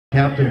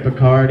Captain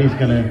Picard, he's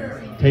going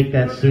to take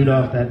that suit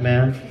off that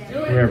man,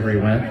 wherever he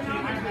went.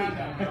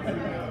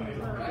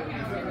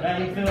 How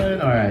you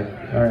feeling? All right,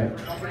 all right,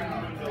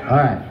 all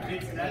right.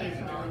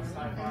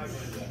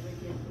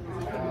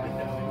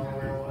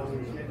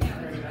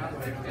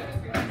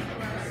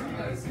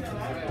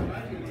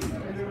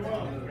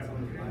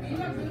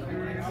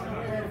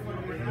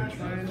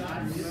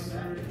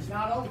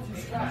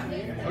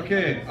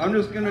 Okay, I'm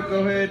just going to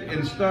go ahead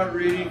and start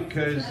reading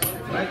because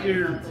let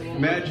your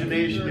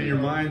imagination and your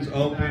minds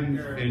open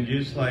and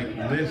just like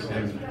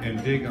listen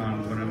and dig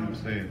on what I'm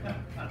saying.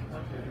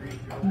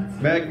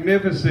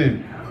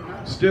 Magnificent,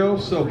 still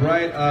so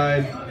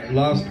bright-eyed,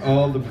 lost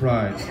all the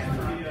pride,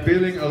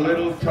 feeling a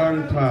little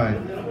tongue-tied.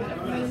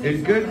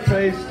 In good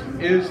taste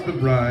is the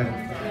bride,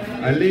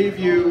 I leave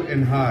you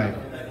and hide.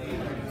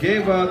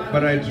 Gave up,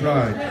 but I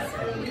tried.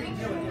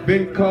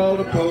 Been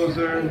called a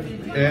poser,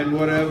 and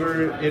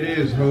whatever it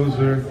is,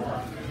 hoser.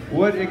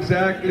 What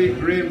exactly,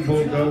 grim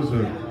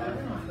bulldozer?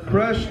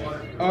 Crushed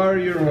are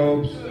your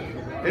hopes,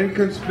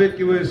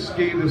 inconspicuous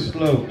ski the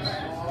slopes.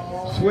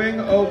 Swing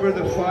over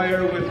the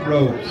fire with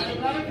ropes.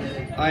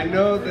 I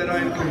know that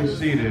I'm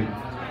conceited.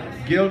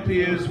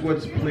 Guilty is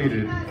what's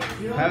pleaded,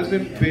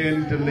 hasn't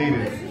been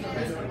deleted.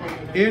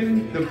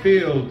 In the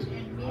field,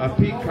 a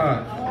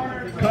peacock,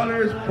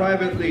 colors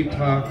privately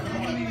talk,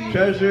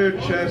 treasure,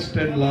 chest,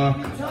 and lock,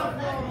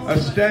 a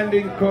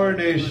standing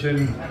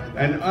coronation,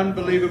 an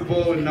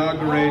unbelievable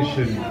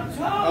inauguration,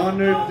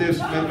 honored this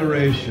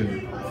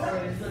commemoration.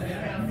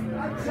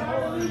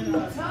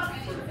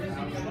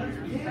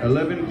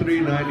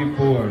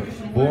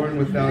 11-3-94, born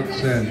without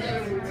sense,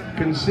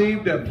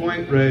 conceived at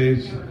Point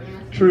Reyes,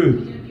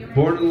 truth,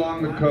 born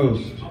along the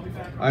coast.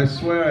 I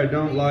swear I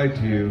don't lie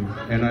to you,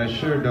 and I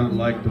sure don't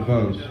like to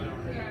boast.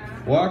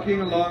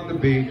 Walking along the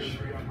beach,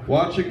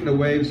 watching the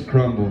waves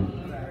crumble,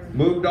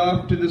 moved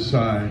off to the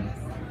side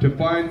to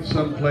find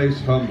some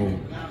place humble.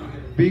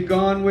 Be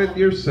gone with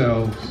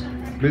yourselves,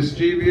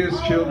 mischievous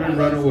children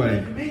run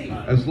away.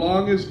 As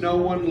long as no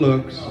one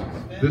looks,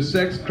 the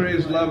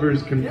sex-crazed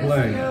lovers can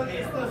play.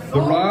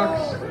 The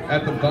rocks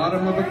at the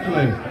bottom of a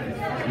cliff,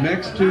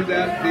 next to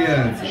that the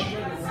edge.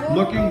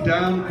 Looking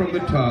down from the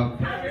top,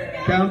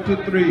 count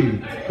to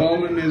 3,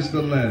 fallen is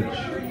the ledge.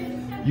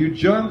 You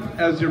jump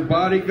as your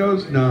body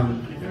goes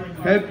numb,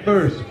 head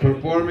first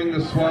performing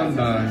the swan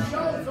dive,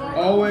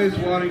 always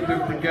wanting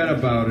to forget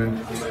about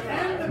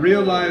it,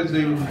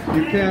 realizing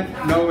you can't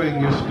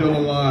knowing you're still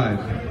alive.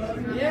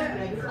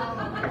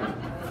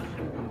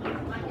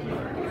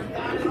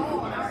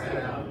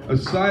 A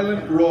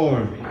silent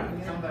roar,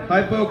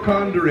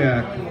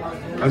 hypochondriac,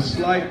 a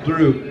slight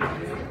droop,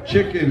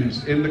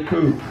 chickens in the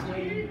coop.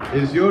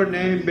 Is your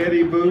name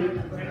Betty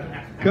Boop?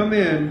 Come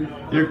in,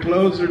 your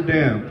clothes are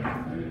damp,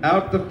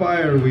 out the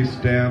fire we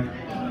stamp.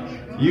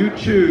 You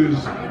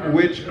choose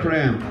which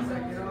cramp.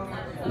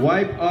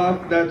 Wipe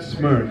off that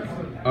smirk.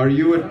 Are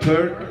you a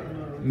Turk?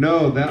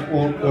 No, that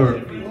won't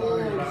work.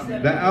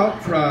 The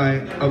outcry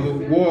of a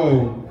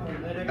woe,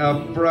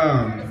 a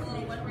frown.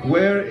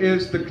 Where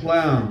is the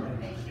clown?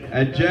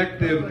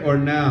 Adjective or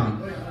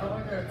noun?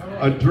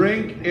 A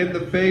drink in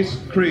the face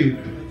creep,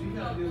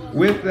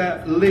 with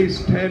at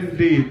least 10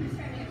 deep.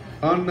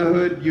 On the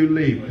hood you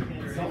leap.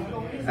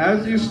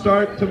 As you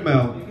start to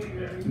melt,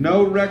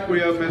 no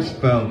requiem is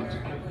felt.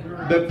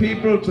 The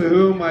people to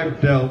whom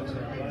I've dealt,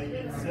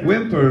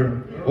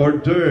 whimper or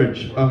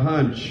dirge a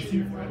hunch.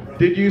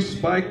 Did you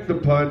spike the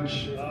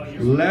punch?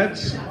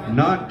 Let's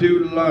not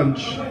do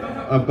lunch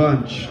a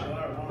bunch.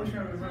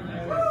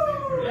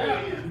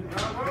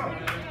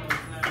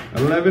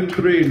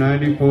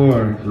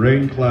 11-3-94,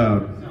 rain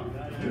cloud.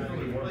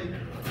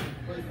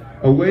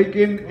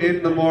 Awaken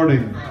in the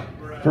morning,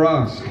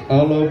 frost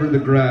all over the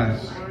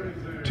grass.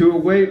 To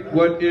await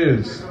what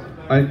is,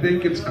 I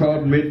think it's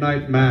called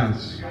midnight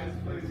mass.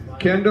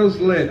 Candles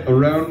lit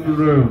around the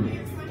room,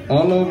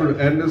 all over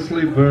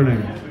endlessly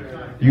burning.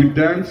 You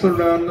dance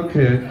around the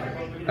pit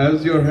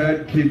as your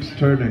head keeps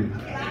turning.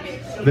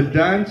 The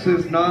dance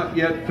is not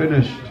yet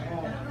finished,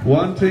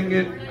 wanting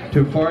it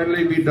to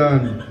finally be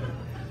done.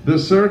 The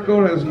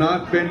circle has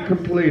not been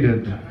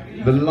completed.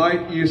 The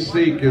light you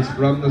seek is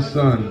from the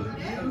sun.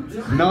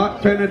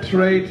 Not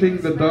penetrating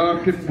the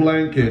darkened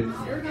blanket,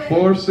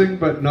 forcing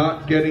but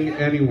not getting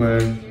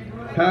anywhere.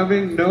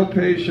 Having no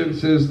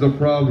patience is the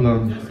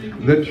problem.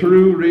 The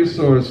true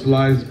resource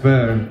lies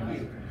bare.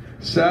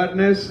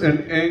 Sadness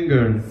and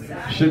anger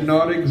should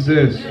not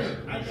exist.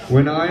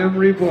 When I am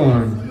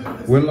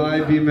reborn, will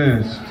I be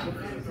missed?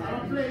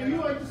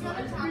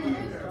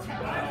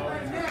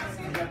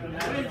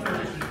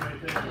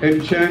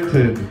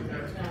 Enchanted,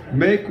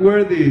 make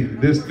worthy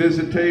this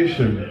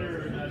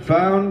visitation,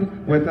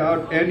 found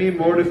without any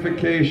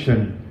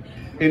mortification,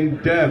 in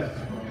depth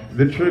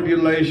the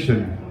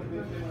tribulation,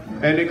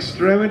 and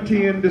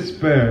extremity and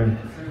despair,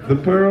 the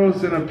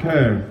pearls in a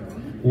pair.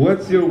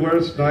 What's your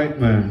worst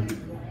nightmare?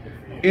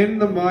 In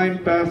the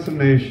mind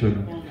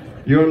fascination,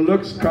 your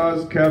looks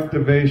cause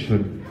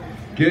captivation.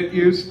 Get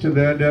used to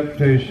the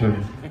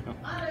adaptation.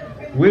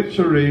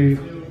 Witchery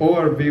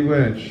or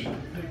bewitched,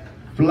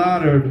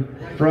 flattered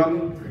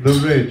from the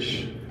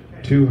rich,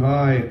 too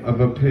high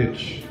of a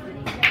pitch.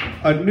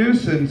 A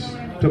nuisance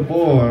to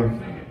bore,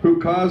 who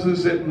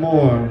causes it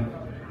more,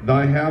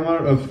 thy hammer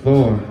of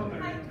Thor.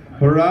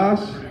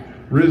 Harass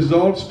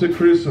results to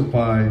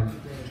crucify,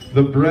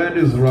 the bread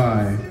is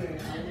rye.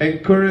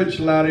 Encourage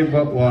laddie,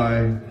 but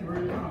why?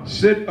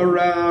 Sit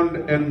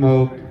around and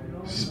mope,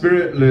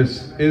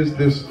 spiritless is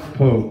this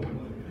Pope.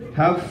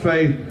 Have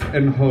faith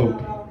and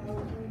hope.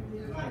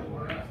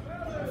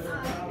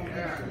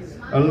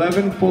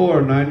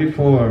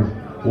 11:494,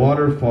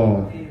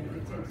 Waterfall.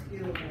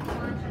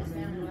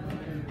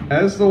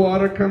 As the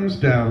water comes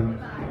down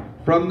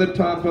from the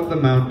top of the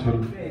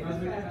mountain,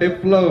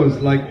 it flows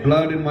like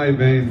blood in my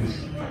veins,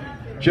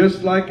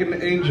 just like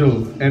an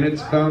angel and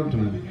its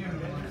fountain.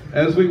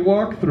 As we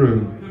walk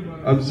through,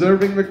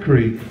 observing the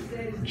creek,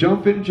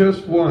 jumping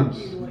just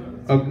once,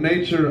 of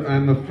nature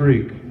I'm a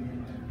freak.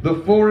 The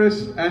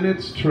forest and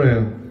its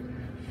trail,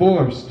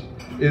 forced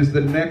is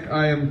the neck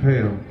I am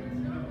pale,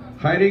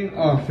 hiding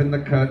off in the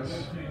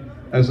cuts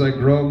as I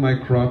grow my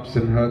crops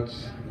in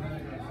huts.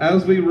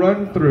 As we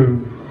run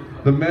through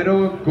the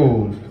meadow of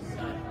gold,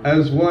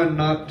 as one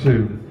not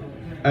two,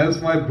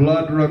 as my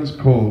blood runs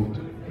cold.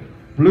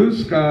 Blue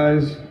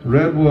skies,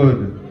 red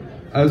wood,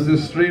 as the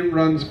stream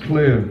runs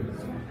clear,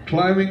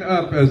 climbing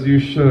up as you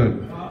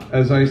should,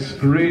 as I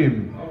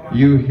scream,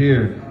 you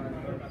hear.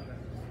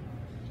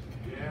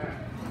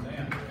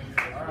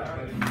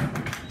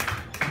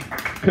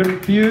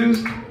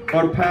 Confused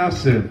or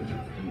passive,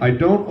 I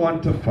don't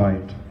want to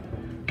fight.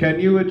 Can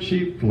you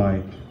achieve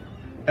flight?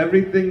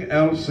 Everything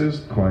else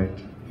is quite.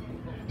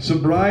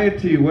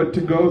 Sobriety, what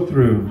to go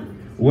through,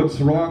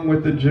 what's wrong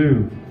with the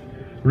Jew?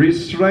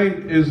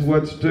 Restraint is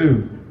what's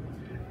due.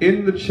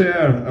 In the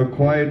chair of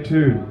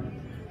quietude,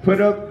 put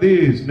up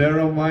these,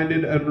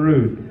 narrow-minded and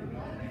rude.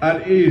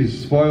 At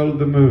ease, spoiled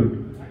the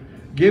mood.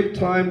 Give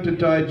time to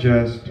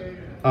digest,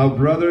 our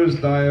brothers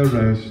thy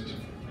arrest.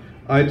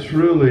 I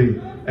truly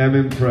am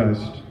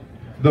impressed.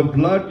 The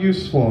blood you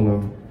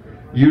swallow,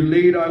 you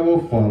lead I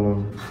will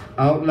follow.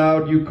 Out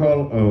loud you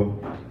call oh.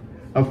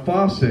 A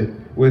faucet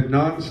with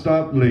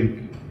non-stop leak.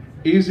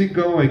 Easy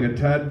going, a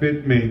tad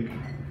bit meek.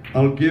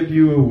 I'll give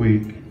you a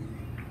week.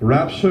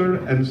 Rapture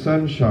and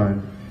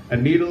sunshine, a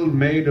needle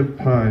made of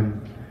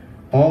pine.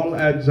 All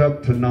adds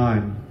up to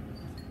 9.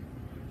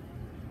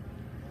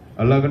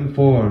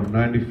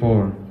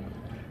 11:494.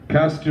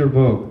 Cast your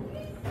vote.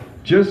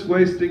 Just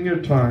wasting your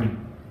time.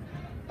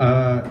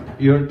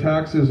 Your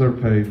taxes are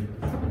paid.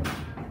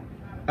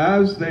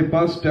 As they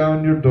bust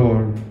down your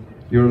door,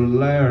 your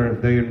lair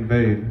they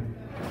invade.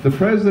 The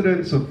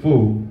president's a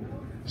fool.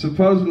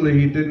 Supposedly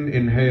he didn't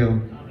inhale.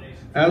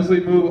 As we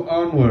move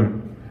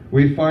onward,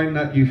 we find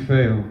that you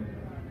fail.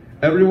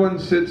 Everyone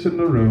sits in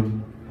the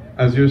room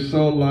as your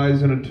soul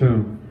lies in a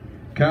tomb,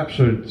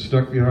 captured,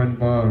 stuck behind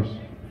bars.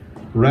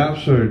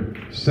 Raptured,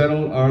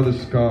 settled are the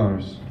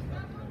scars.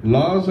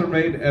 Laws are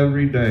made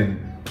every day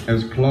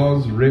as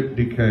claws rip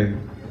decay.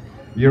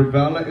 Your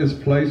ballot is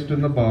placed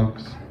in the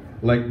box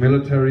like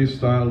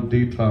military-style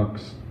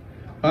detox.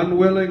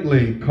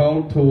 Unwillingly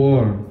called to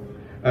war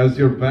as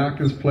your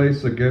back is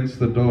placed against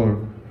the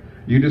door.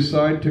 You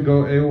decide to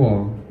go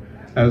AWOL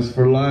as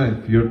for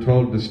life you're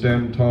told to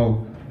stand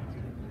tall.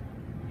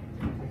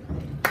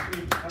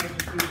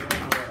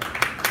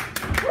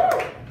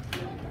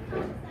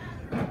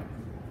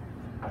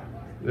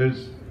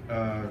 There's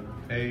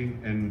A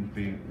and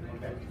B.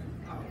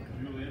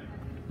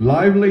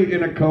 Lively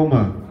in a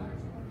coma.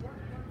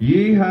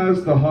 Ye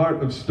has the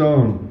heart of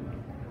stone,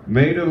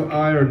 made of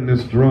iron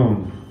this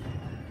drone.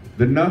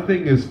 The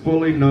nothing is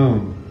fully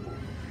known.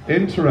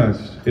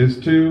 Interest is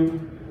to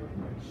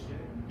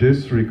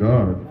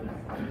disregard.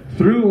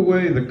 Threw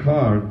away the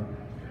card.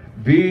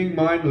 Being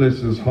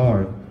mindless is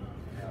hard.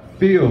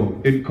 Feel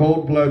in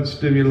cold blood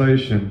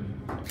stimulation.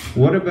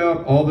 What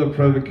about all the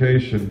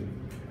provocation?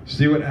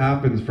 See what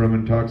happens from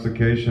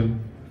intoxication.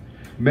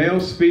 Male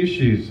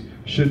species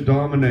should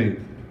dominate.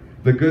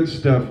 The good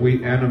stuff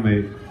we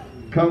animate.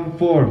 Come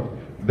forth,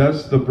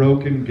 thus the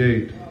broken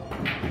gate.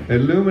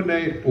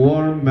 Illuminate,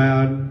 warm,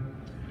 mad,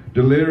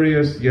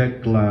 delirious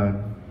yet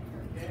glad.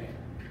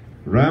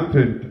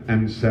 Rampant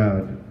and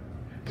sad.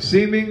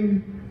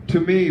 Seeming to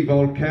me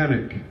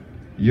volcanic.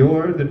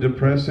 You're the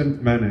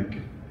depressant manic.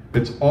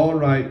 It's all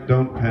right,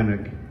 don't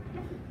panic.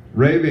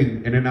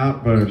 Raving in an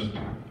outburst.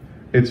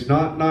 It's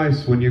not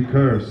nice when you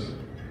curse.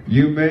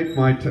 You make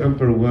my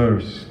temper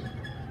worse.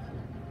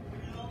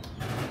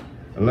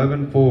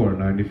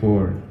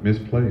 11:494,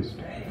 misplaced.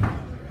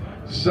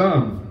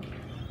 Some,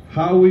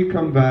 how we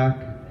come back,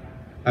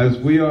 as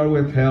we are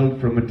withheld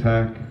from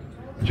attack,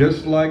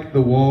 just like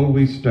the wall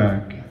we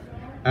stack,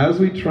 as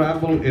we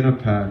travel in a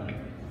pack,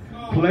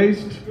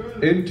 placed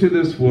into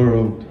this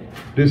world,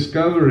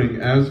 discovering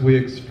as we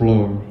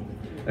explore,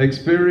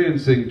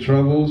 experiencing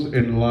troubles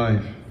in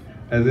life,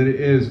 as it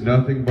is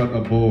nothing but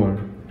a bore,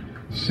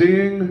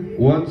 seeing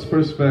one's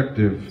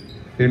perspective,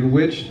 in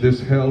which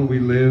this hell we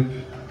live,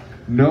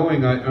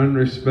 knowing I earn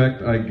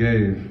respect I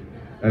gave,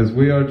 as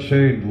we are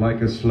chained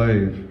like a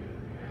slave.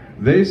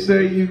 They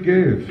say you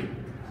give,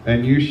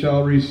 and you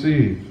shall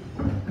receive.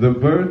 The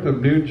birth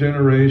of new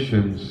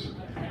generations.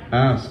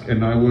 Ask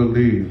and I will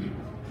leave.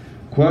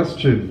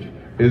 Questioned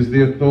is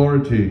the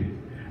authority,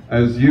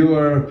 as you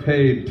are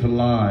paid to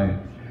lie.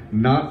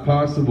 Not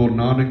possible,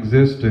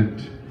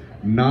 non-existent,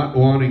 not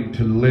wanting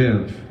to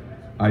live.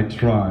 I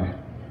try.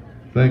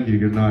 Thank you.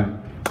 Good night.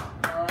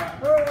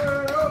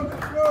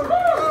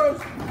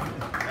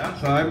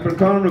 That's time for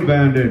Karma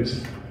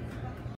Bandits.